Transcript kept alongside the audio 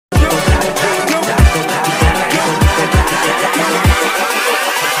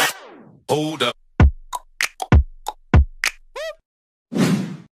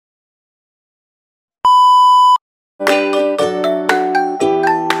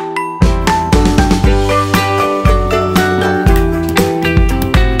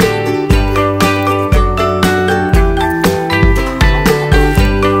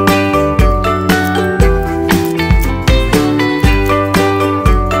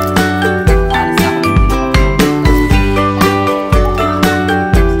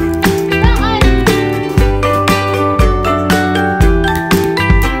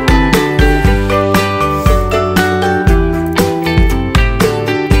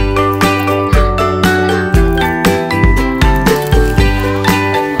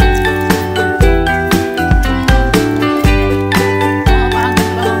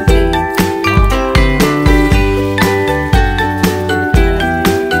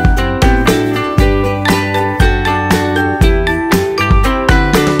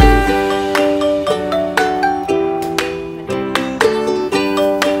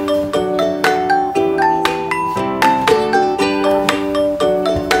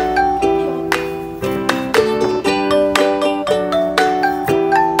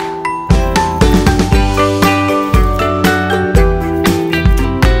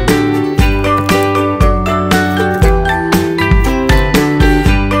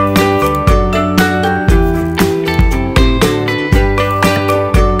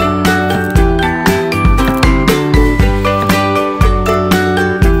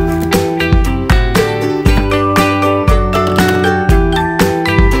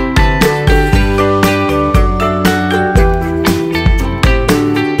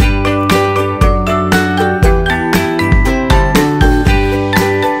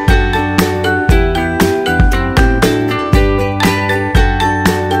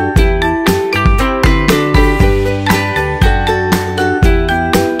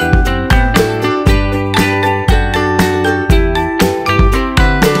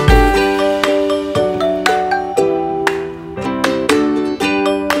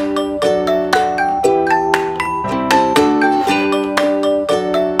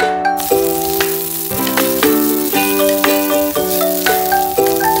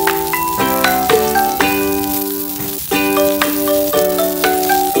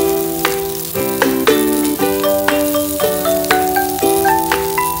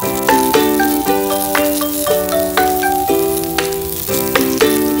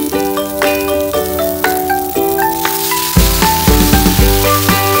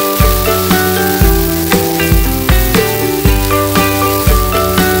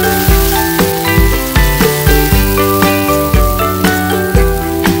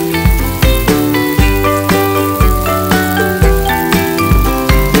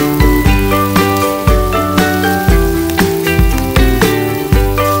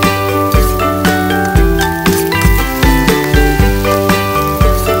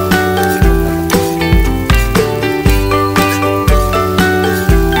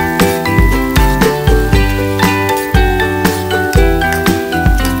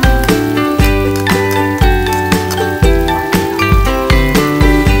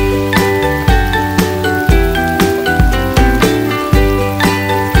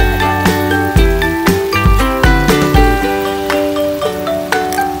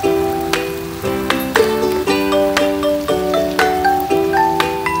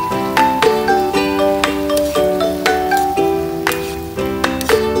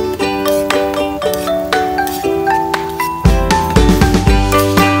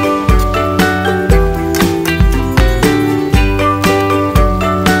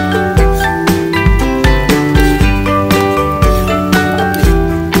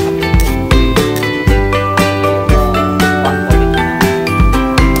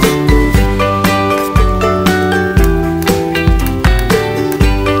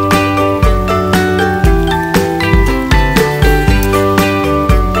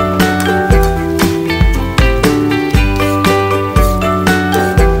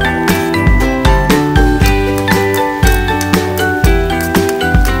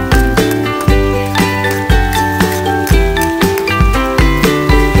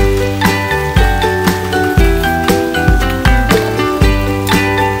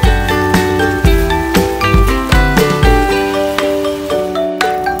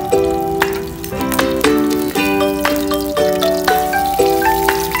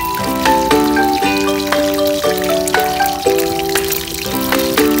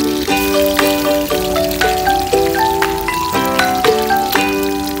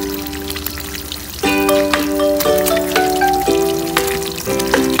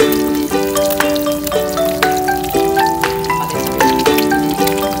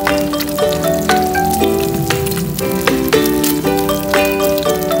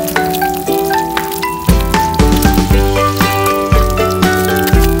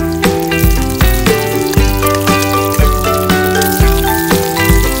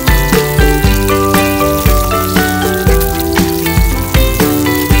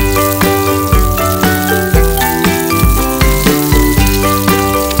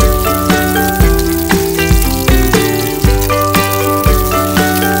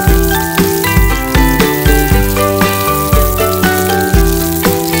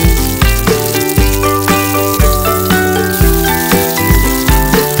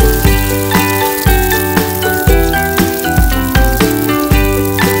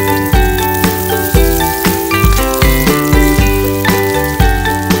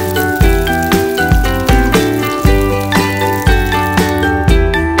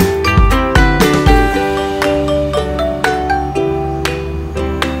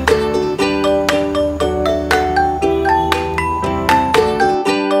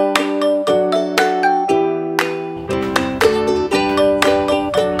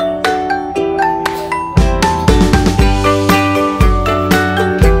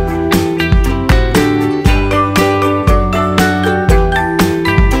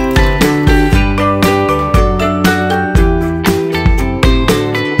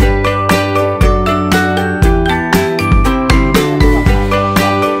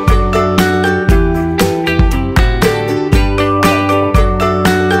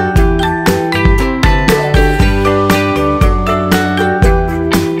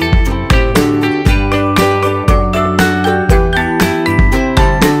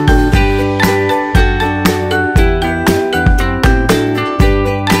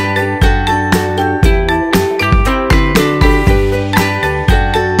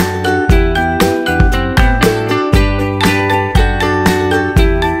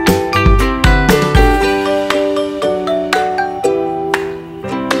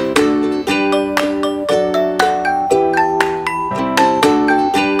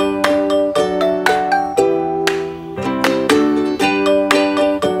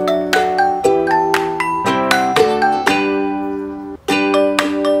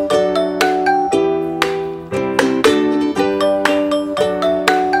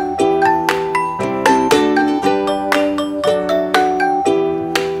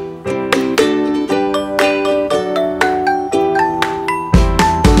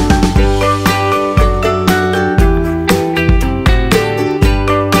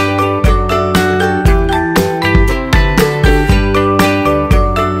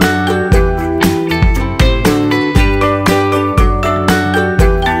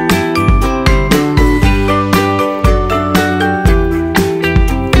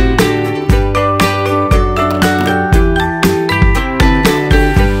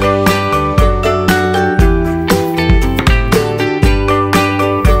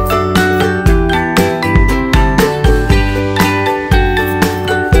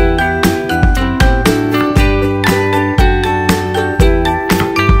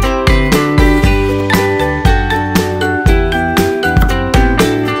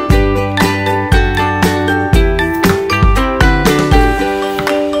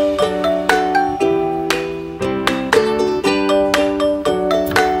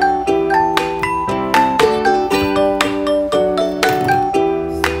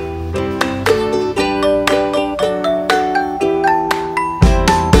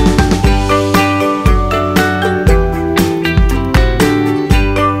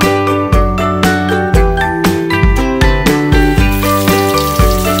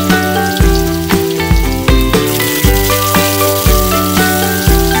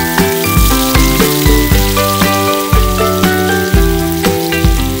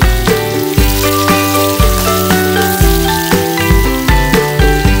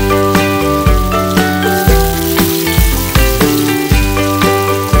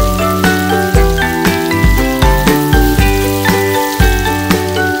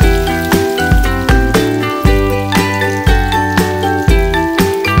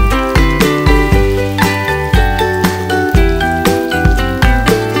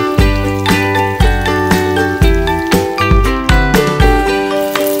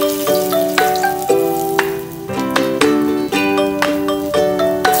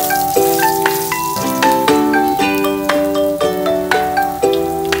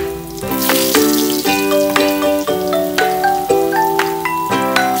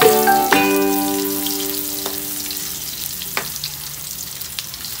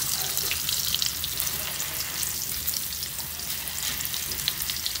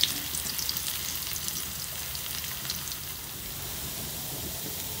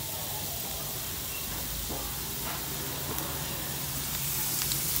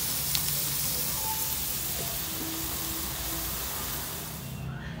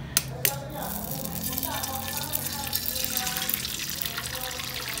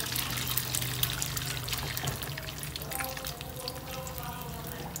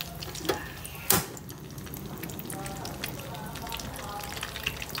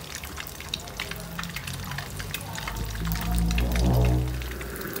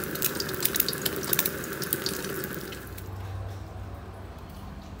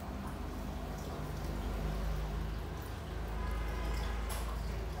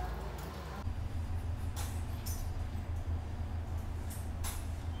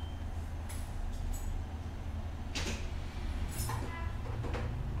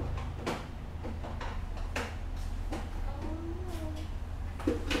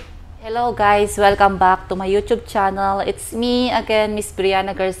Hello guys, welcome back to my YouTube channel. It's me again, Miss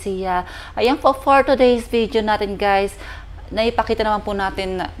Brianna Garcia. Ayan po for today's video natin guys. Naipakita naman po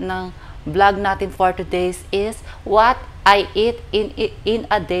natin ng vlog natin for today's is what I eat in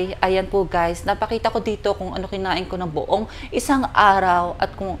a day. Ayan po guys, napakita ko dito kung ano kinain ko ng buong isang araw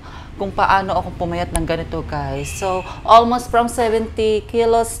at kung paano ako pumayat ng ganito guys. So, almost from 70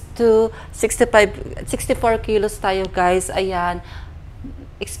 kilos to 64 kilos tayo guys. Ayan.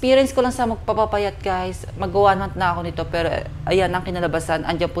 Experience ko lang sa magpapapayat guys. Magawa na ako nito pero ayan ang kinalabasan.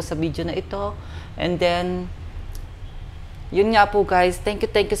 Andiyan po sa video na ito. And then yun nga po guys. Thank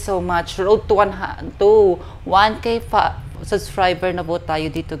you so much. Road to 1K subscriber na po tayo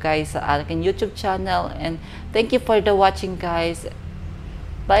dito guys sa aking YouTube channel. And thank you for the watching guys.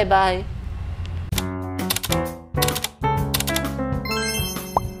 Bye bye.